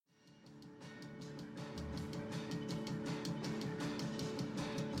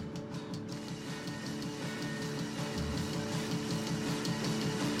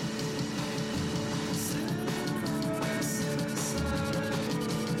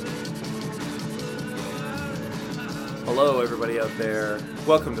Hello, everybody out there.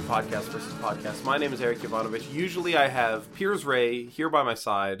 Welcome to Podcast versus Podcast. My name is Eric Ivanovich. Usually I have Piers Ray here by my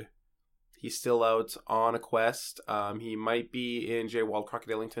side. He's still out on a quest. He might be in J. Wald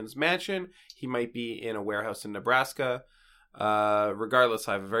Crocodilington's mansion. He might be in a warehouse in Nebraska. Regardless,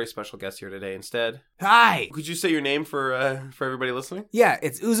 I have a very special guest here today instead. Hi! Could you say your name for everybody listening? Yeah,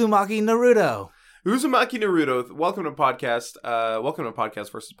 it's Uzumaki Naruto. Uzumaki Naruto, welcome to podcast. Welcome to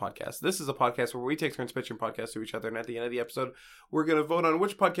Podcast versus Podcast. This is a podcast where we take turns pitching podcasts to each other, and at the end of the episode, we're going to vote on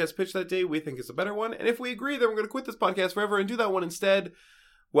which podcast pitch that day we think is a better one. And if we agree, then we're going to quit this podcast forever and do that one instead.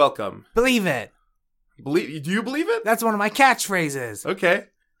 Welcome. Believe it. Do you believe it? That's one of my catchphrases. Okay.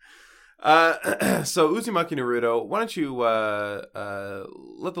 So Uzumaki Naruto, why don't you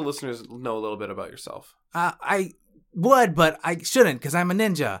let the listeners know a little bit about yourself? I would, but I shouldn't because I'm a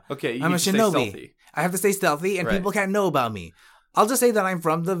ninja. Okay, you I'm need a to stay shinobi. stealthy. I have to stay stealthy, and Right. people can't know about me. I'll just say that I'm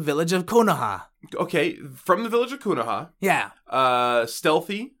from the village of Konoha. Okay, from the village of Konoha. Yeah.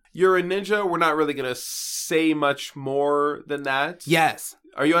 Stealthy. You're a ninja. We're not really going to say much more than that. Yes.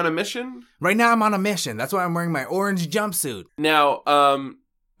 Are you on a mission? Right now I'm on a mission. That's why I'm wearing my orange jumpsuit. Now,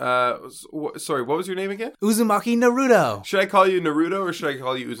 sorry, what was your name again? Uzumaki Naruto. Should I call you Naruto or should I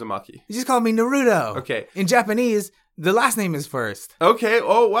call you Uzumaki? You just call me Naruto. Okay. In Japanese, the last name is first. Okay.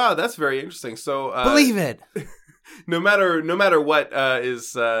 Oh, wow. That's very interesting. So, Believe it. no matter what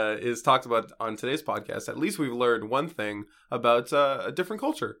is talked about on today's podcast, at least we've learned one thing about a different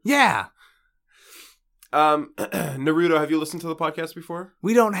culture. Yeah. Naruto, have you listened to the podcast before?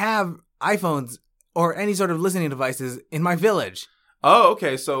 We don't have iPhones or any sort of listening devices in my village. Oh,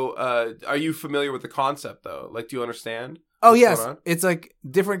 okay. So, are you familiar with the concept though? Like, do you understand? Oh, what's yes. going on? It's like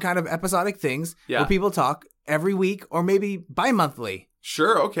different kind of episodic things Yeah. where people talk every week or maybe bi-monthly.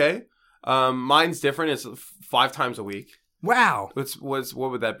 Sure. Okay. Mine's different. It's 5 times a week. Wow. What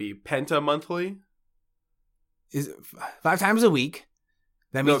would that be? Penta monthly? Is it 5 times a week?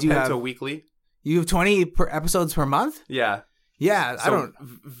 That No, means you penta have weekly. you have 20 episodes per month? Yeah. Yeah, So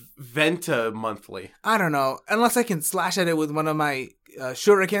Venta monthly. I don't know. Unless I can slash at it with one of my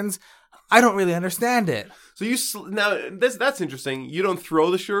shurikens, I don't really understand it. So you now that's interesting. You don't throw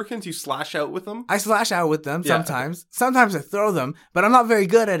the shurikens; you slash out with them. I slash out with them Yeah. sometimes. Sometimes I throw them, but I'm not very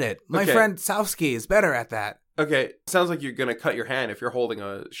good at it. My Okay. friend Sowski is better at that. Okay, sounds like you're gonna cut your hand if you're holding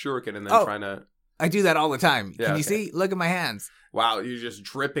a shuriken and then Oh. trying to. I do that all the time. Yeah, Can you okay. see? Look at my hands. Wow, you're just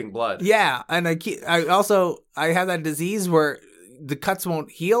dripping blood. Yeah, and I have that disease where the cuts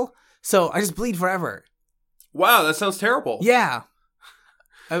won't heal, so I just bleed forever. Wow, that sounds terrible. Yeah.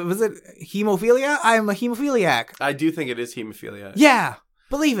 Was it hemophilia? I'm a hemophiliac. I do think it is hemophilia. Yeah,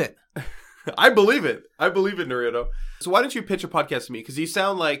 believe it. I believe it. I believe it, Naruto. So why don't you pitch a podcast to me? Because you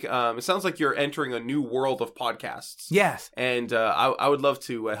sound like it sounds like you're entering a new world of podcasts. Yes. And I would love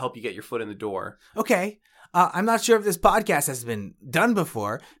to help you get your foot in the door. Okay. I'm not sure if this podcast has been done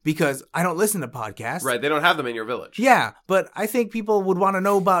before because I don't listen to podcasts. Right? They don't have them in your village. Yeah, but I think people would want to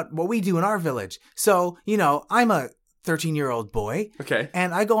know about what we do in our village. So, I'm a 13-year-old boy. Okay.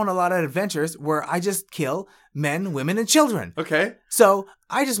 And I go on a lot of adventures where I just kill men, women, and children. Okay. So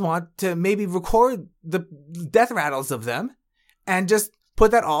I just want to maybe record the death rattles of them and just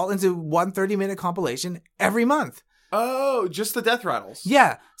put that all into one 30-minute compilation every month. Oh, just the death rattles.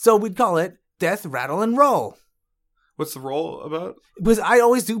 Yeah, so we'd call it Death, Rattle, and Roll. What's the roll about? Because I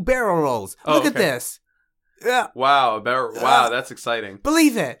always do barrel rolls. Oh, Look at okay. this. Yeah, Wow, wow, that's exciting.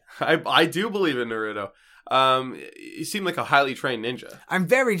 believe it. I do believe in Naruto. You seem like a highly trained ninja. I'm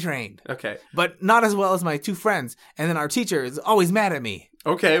very trained, Okay. but not as well as my 2 friends. And then our teacher is always mad at me.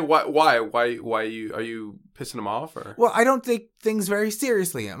 Okay. Why are you pissing him off or? Well, I don't take things very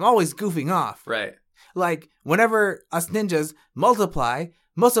seriously. I'm always goofing off. Right. Like, whenever us ninjas multiply,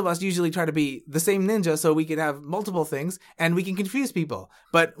 most of us usually try to be the same ninja so we can have multiple things and we can confuse people.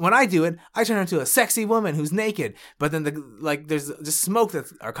 But when I do it, I turn into a sexy woman who's naked. But then there's just smoke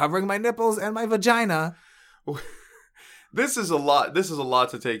that's covering my nipples and my vagina. This is a lot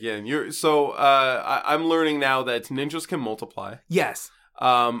to take in. I'm learning now that ninjas can multiply. Yes.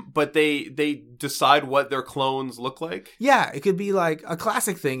 But they decide what their clones look like. Yeah, it could be like a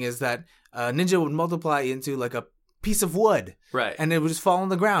classic thing is that a ninja would multiply into like a piece of wood. Right. And it would just fall on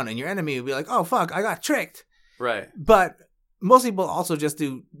the ground and your enemy would be like, oh, fuck, I got tricked. Right. But most people also just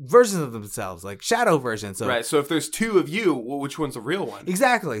do versions of themselves, like shadow versions. So Right. So if there's 2 of you, well, which one's the real one?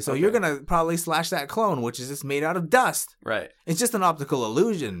 Exactly. So Okay. you're going to probably slash that clone, which is just made out of dust. Right. It's just an optical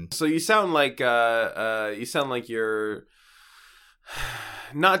illusion. So you sound like you're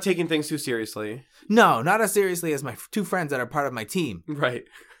not taking things too seriously. No, not as seriously as my 2 friends that are part of my team. Right.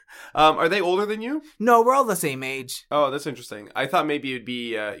 Are they older than you? No, we're all the same age. Oh, that's interesting. I thought maybe it'd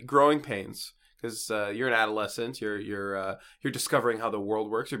be growing pains. because you're an adolescent. You're discovering how the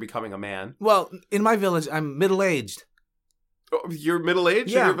world works. You're becoming a man. Well, in my village, I'm middle-aged. Oh, you're middle-aged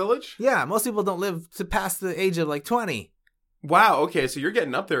in your village? Yeah, most people don't live to past the age of like 20. Wow. Okay, so you're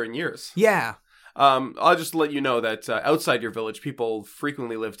getting up there in years. Yeah. I'll just let you know that outside your village, people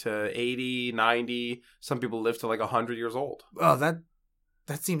frequently live to 80, 90. Some people live to like 100 years old. Oh, that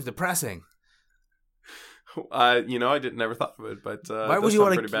seems depressing. I never thought of it, but why would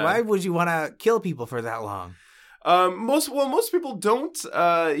you want to kill people for that long? Most people don't.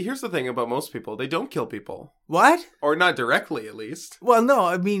 Here's the thing about most people: they don't kill people. What? Or not directly, at least. Well, no.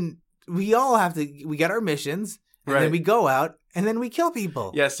 I mean, we all have to. We get our missions, and then we go out, and then we kill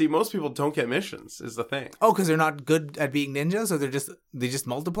people. Yeah. See, most people don't get missions. Is the thing. Oh, because they're not good at being ninjas, so they just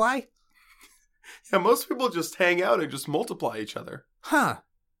multiply. Yeah, most people just hang out and just multiply each other. Huh.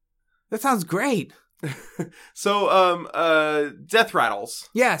 That sounds great. So, death rattles.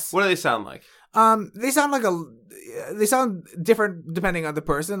 Yes. What do they sound like? They sound different depending on the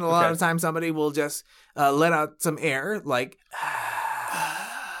person. A lot of times somebody will just let out some air, like,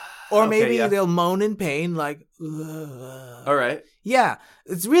 or maybe they'll moan in pain, like, all right. Yeah,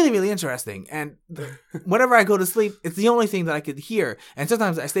 it's really, really interesting. And whenever I go to sleep, it's the only thing that I could hear. And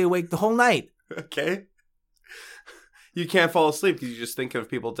sometimes I stay awake the whole night. Okay. You can't fall asleep because you just think of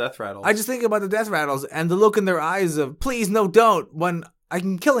people death rattles. I just think about the death rattles and the look in their eyes of, please, no, don't, when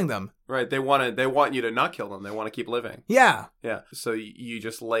I'm killing them. Right. They want you to not kill them. They want to keep living. Yeah. Yeah. So you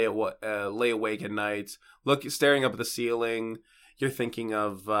just lay awake at night, staring up at the ceiling. You're thinking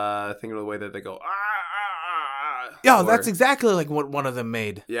of the way that they go, Yeah, that's exactly like what one of them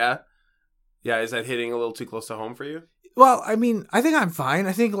made. Yeah? Yeah, is that hitting a little too close to home for you? Well, I mean, I think I'm fine.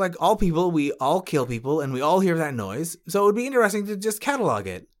 I think, like all people, we all kill people, and we all hear that noise. So it would be interesting to just catalog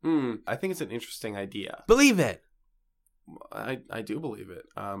it. I think it's an interesting idea. Believe it. I do believe it.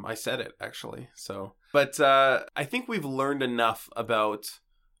 I said it, actually. So, but I think we've learned enough about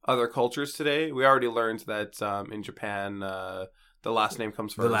other cultures today. We already learned that in Japan, the last name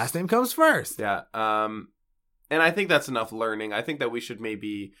comes first. The last name comes first. Yeah. And I think that's enough learning. I think that we should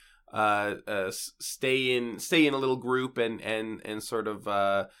maybe stay in a little group and sort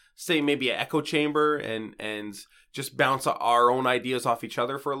of stay maybe an echo chamber and just bounce our own ideas off each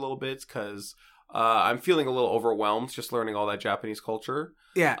other for a little bit, because I'm feeling a little overwhelmed just learning all that Japanese culture.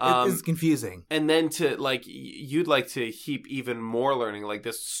 Yeah, it's confusing. And then you'd like to heap even more learning, like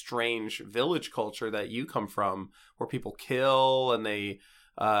this strange village culture that you come from, where people kill and they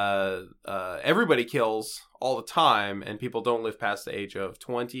everybody kills all the time, and people don't live past the age of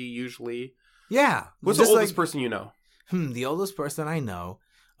 20 usually. Yeah. What's the oldest person you know? The oldest person I know.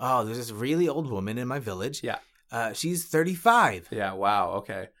 Oh, there's this really old woman in my village. Yeah. She's 35. Yeah. Wow.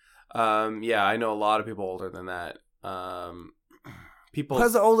 Okay. Yeah, I know a lot of people older than that.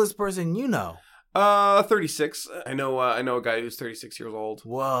 What's the oldest person you know? 36. I know a guy who's 36 years old.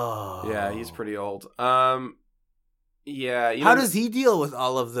 Whoa. Yeah, he's pretty old. Yeah. How does he deal with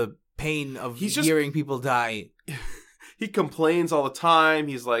all of the pain of hearing people die? He complains all the time.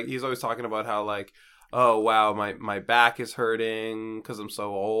 He's always talking about how, like, oh wow, my back is hurting because I'm so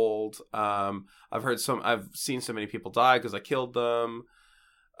old. I've seen so many people die because I killed them.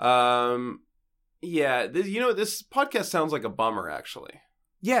 Yeah, this podcast sounds like a bummer, actually.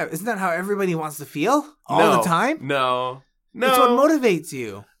 Yeah, isn't that how everybody wants to feel all the time? No. It's what motivates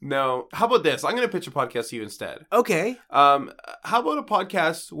you. No. How about this? I'm going to pitch a podcast to you instead. Okay. How about a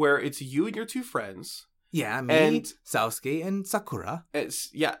podcast where it's you and your two friends? Yeah, me, Sasuke, and Sakura.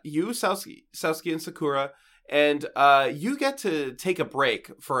 You, Sasuke, and Sakura. And you get to take a break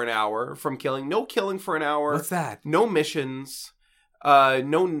for an hour from killing. No killing for an hour. What's that? No missions. No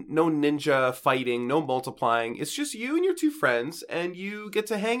ninja fighting. No multiplying. It's just you and your two friends, and you get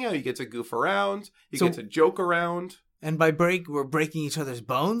to hang out. You get to goof around. You get to joke around. And by break, we're breaking each other's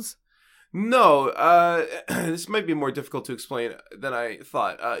bones? No, this might be more difficult to explain than I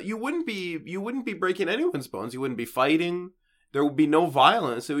thought. You wouldn't be breaking anyone's bones. You wouldn't be fighting. There would be no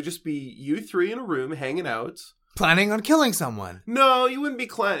violence. It would just be you three in a room hanging out. Planning on killing someone. No, you wouldn't be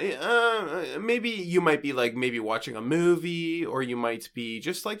maybe you might be maybe watching a movie, or you might be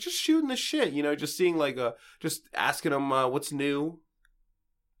just shooting the shit, just seeing just asking them what's new.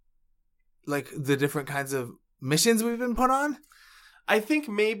 Like the different kinds of missions we've been put on? I think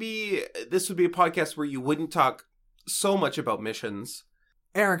maybe this would be a podcast where you wouldn't talk so much about missions.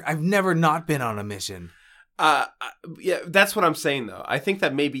 Eric, I've never not been on a mission. Yeah, that's what I'm saying, though. I think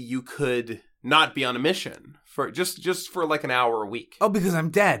that maybe you could not be on a mission for just for like an hour a week. Oh, because I'm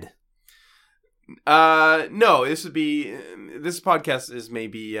dead. No, this podcast is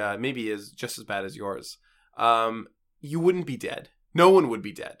maybe is just as bad as yours. You wouldn't be dead. No one would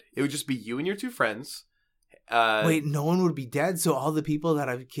be dead. It would just be you and your 2 friends. Wait, no one would be dead? So all the people that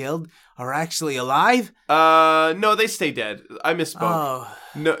I've killed are actually alive? No, they stay dead. I misspoke. Oh.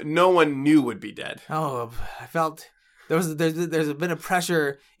 No one new would be dead. Oh, I felt there's been a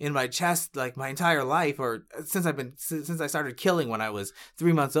pressure in my chest like my entire life, or since I started killing when I was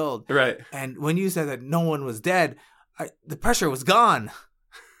 3 months old. Right. And when you said that no one was dead, the pressure was gone,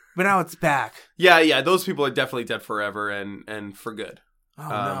 but now it's back. Yeah. Those people are definitely dead forever and for good. Oh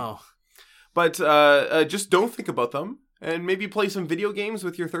no. But just don't think about them, and maybe play some video games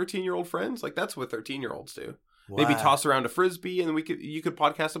with your 13-year-old friends. Like that's what 13-year-olds do. What? Maybe toss around a frisbee, and you could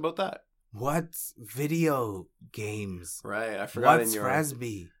podcast about that. What's video games? Right, I forgot. What's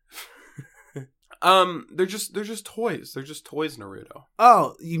frisbee? They're just toys. They're just toys, Naruto.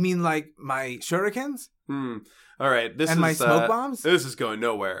 Oh, you mean like my shurikens? All right, my smoke bombs? This is going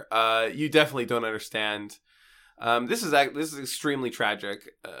nowhere. You definitely don't understand. This is extremely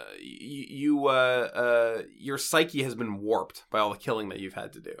tragic. Your psyche has been warped by all the killing that you've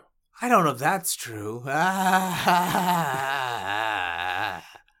had to do. I don't know if that's true. Yeah.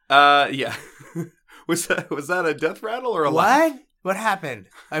 Was that a death rattle or a laugh? What? What happened?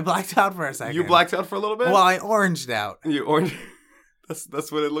 I blacked out for a second. You blacked out for a little bit? Well, I oranged out. You orange.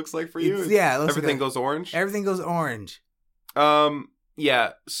 That's what it looks like for you. Yeah, everything goes orange. Everything goes orange.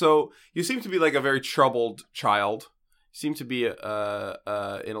 Yeah. So you seem to be like a very troubled child. You seem to be in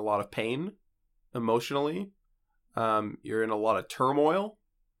a lot of pain emotionally. You're in a lot of turmoil.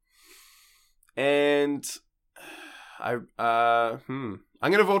 And I'm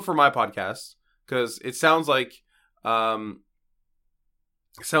gonna vote for my podcast because it sounds like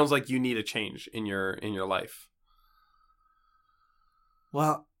you need a change in your life.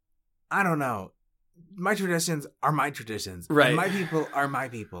 Well, I don't know. My traditions are my traditions. Right. And my people are my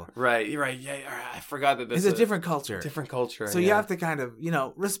people. Right. Yeah. I forgot that it's a different culture. Different culture. So you have to kind of,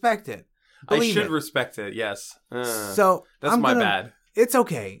 respect it. Believe I should respect it. Yes. So that's my bad. It's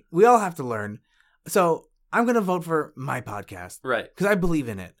okay. We all have to learn. So I'm going to vote for my podcast. Right. Because I believe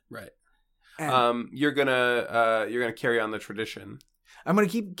in it. Right. And you're gonna carry on the tradition. I'm going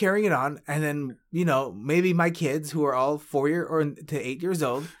to keep carrying it on. And then, maybe my kids who are all 4 to 8 years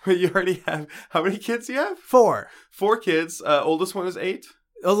old. You already have, how many kids do you have? 4. 4 kids. Oldest one is 8?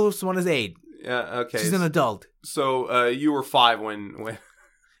 Oldest one is 8. Yeah, okay. She's an adult. So you were 5 when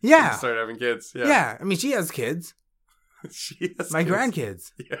yeah. you started having kids. Yeah. Yeah. I mean, she has kids. She has my kids.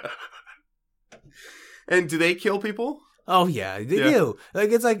 grandkids. Yeah. And do they kill people? Oh, yeah, they do.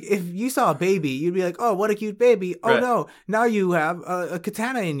 Like, it's like if you saw a baby, you'd be like, oh, what a cute baby. Oh, right. No. Now you have a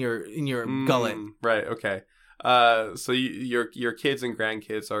katana in your gullet. Right, okay. So your kids and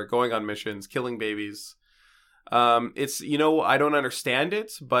grandkids are going on missions, killing babies. It's, I don't understand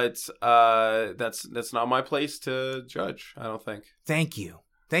it, but that's not my place to judge, I don't think. Thank you.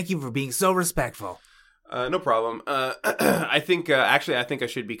 Thank you for being so respectful. No problem. I think I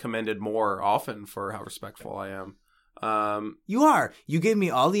should be commended more often for how respectful I am. You are. You gave me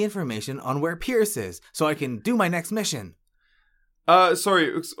all the information on where Pierce is, so I can do my next mission.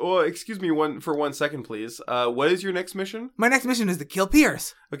 Sorry. Excuse me for 1 second, please. What is your next mission? My next mission is to kill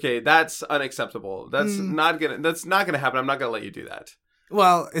Pierce. Okay, that's unacceptable. That's not gonna happen. I'm not gonna let you do that.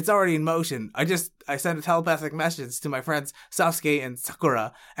 Well, it's already in motion. I sent a telepathic message to my friends Sasuke and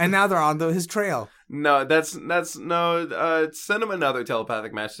Sakura, and now they're on his trail. No, no. Send them another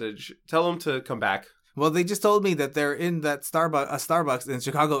telepathic message. Tell them to come back. Well, they just told me that they're in that Starbucks in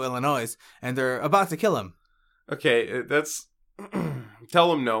Chicago, Illinois, and they're about to kill him. Okay, that's...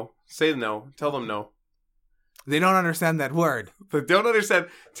 Tell them no. Say no. Tell them no. They don't understand that word. They don't understand.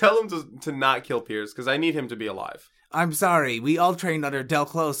 Tell them to not kill Pierce, because I need him to be alive. I'm sorry. We all trained under Del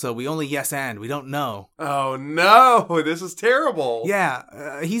Close, so we only yes and. We don't know. Oh, no. This is terrible.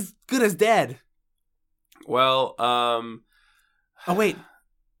 Yeah, he's good as dead. Well, Oh, wait.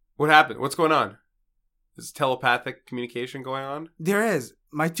 What happened? What's going on? Is telepathic communication going on? There is.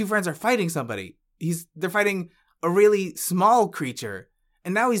 My 2 friends are fighting somebody. They're fighting a really small creature,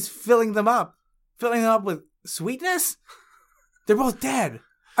 and now he's filling them up with sweetness. They're both dead.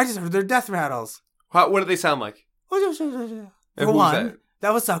 I just heard their death rattles. What do they sound like? For one,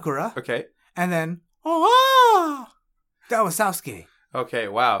 that was Sakura. Okay. And then, that was Sasuke. Okay,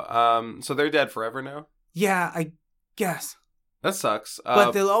 wow. So they're dead forever now? Yeah, I guess. That sucks.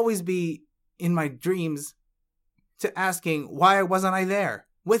 But they'll always be in my dreams to asking why wasn't I there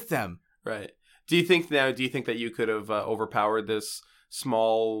with them. Right. Do you think that you could have overpowered this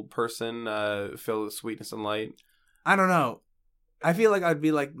small person filled with sweetness and light? I don't know. I feel like I'd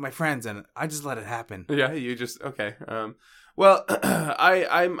be like my friends, and I just let it happen. Yeah, you just okay. Well,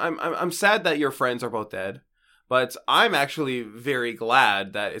 I'm sad that your friends are both dead, But I'm actually very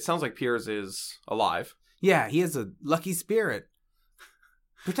glad that it sounds like Piers is alive. Yeah, he has a lucky spirit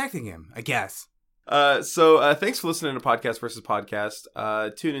protecting him, I guess. So thanks for listening to Podcast versus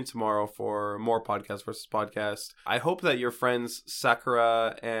Podcast. Tune in tomorrow for more Podcast versus Podcast. I hope that your friends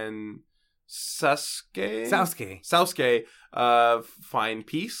Sakura and Sasuke find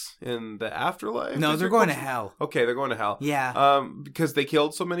peace in the afterlife. No, they're going to hell. Okay, they're going to hell. Yeah. Because they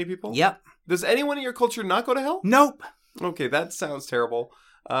killed so many people? Yep. Does anyone in your culture not go to hell? Nope. Okay, that sounds terrible.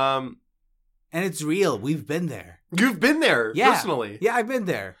 And it's real. We've been there. You've been there, yeah. personally. Yeah, I've been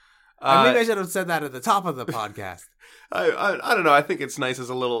there. Maybe I should have said that at the top of the podcast. I don't know. I think it's nice as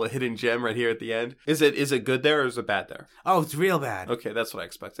a little hidden gem right here at the end. Is it good there or is it bad there? Oh, it's real bad. Okay, that's what I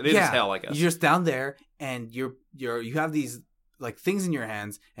expected. It is hell, I guess. You're just down there, and you have these like things in your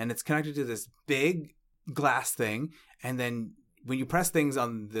hands, and it's connected to this big glass thing. And then when you press things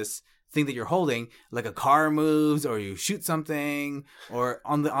on this thing that you're holding, like a car moves, or you shoot something, or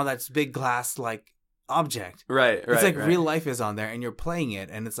on that big glass like object. Right. It's like real life is on there, and you're playing it,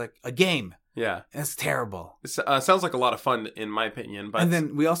 and it's like a game. Yeah. It's terrible. It sounds like a lot of fun, in my opinion. But And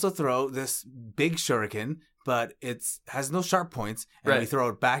then we also throw this big shuriken, but it has no sharp points, and we throw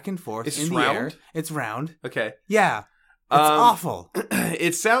it back and forth It's in round? the air. It's round. Okay. Yeah. It's awful.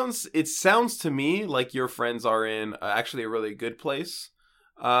 It sounds to me like your friends are in actually a really good place.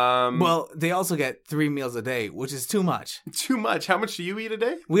 Well, they also get 3 meals a day, which is too much. Too much. How much do you eat a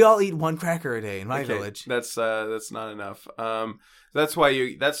day? We all eat 1 cracker a day in my village. That's not enough. That's why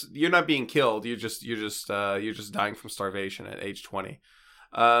you're not being killed. You're just dying from starvation at age 20.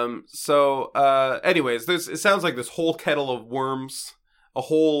 Anyways, it sounds like this whole kettle of worms, a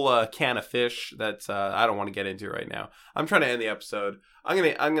whole can of fish that I don't want to get into right now. I'm trying to end the episode.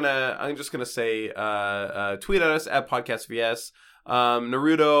 I'm just gonna say tweet at us at podcastvs.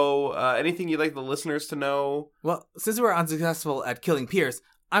 Naruto, anything you'd like the listeners to know? Well, since we're unsuccessful at killing Pierce,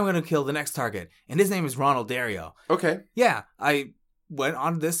 I'm going to kill the next target, and his name is Ronald Dario. Okay. Yeah, I went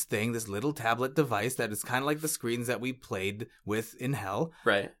on this little tablet device that is kind of like the screens that we played with in Hell.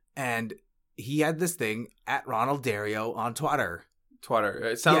 Right. And he had this thing at Ronald Dario on Twitter.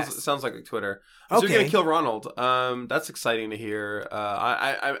 It sounds like Twitter. So Okay. you're gonna kill Ronald. That's exciting to hear.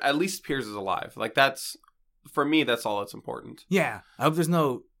 I at least Piers is alive. Like that's, for me, that's all that's important. Yeah, I hope there's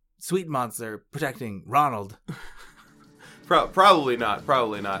no sweet monster protecting Ronald. Probably not.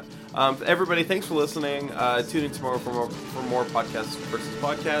 Everybody, thanks for listening. Tune in tomorrow for more Podcast versus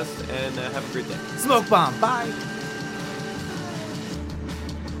Podcast, and have a great day. Smoke bomb. Bye.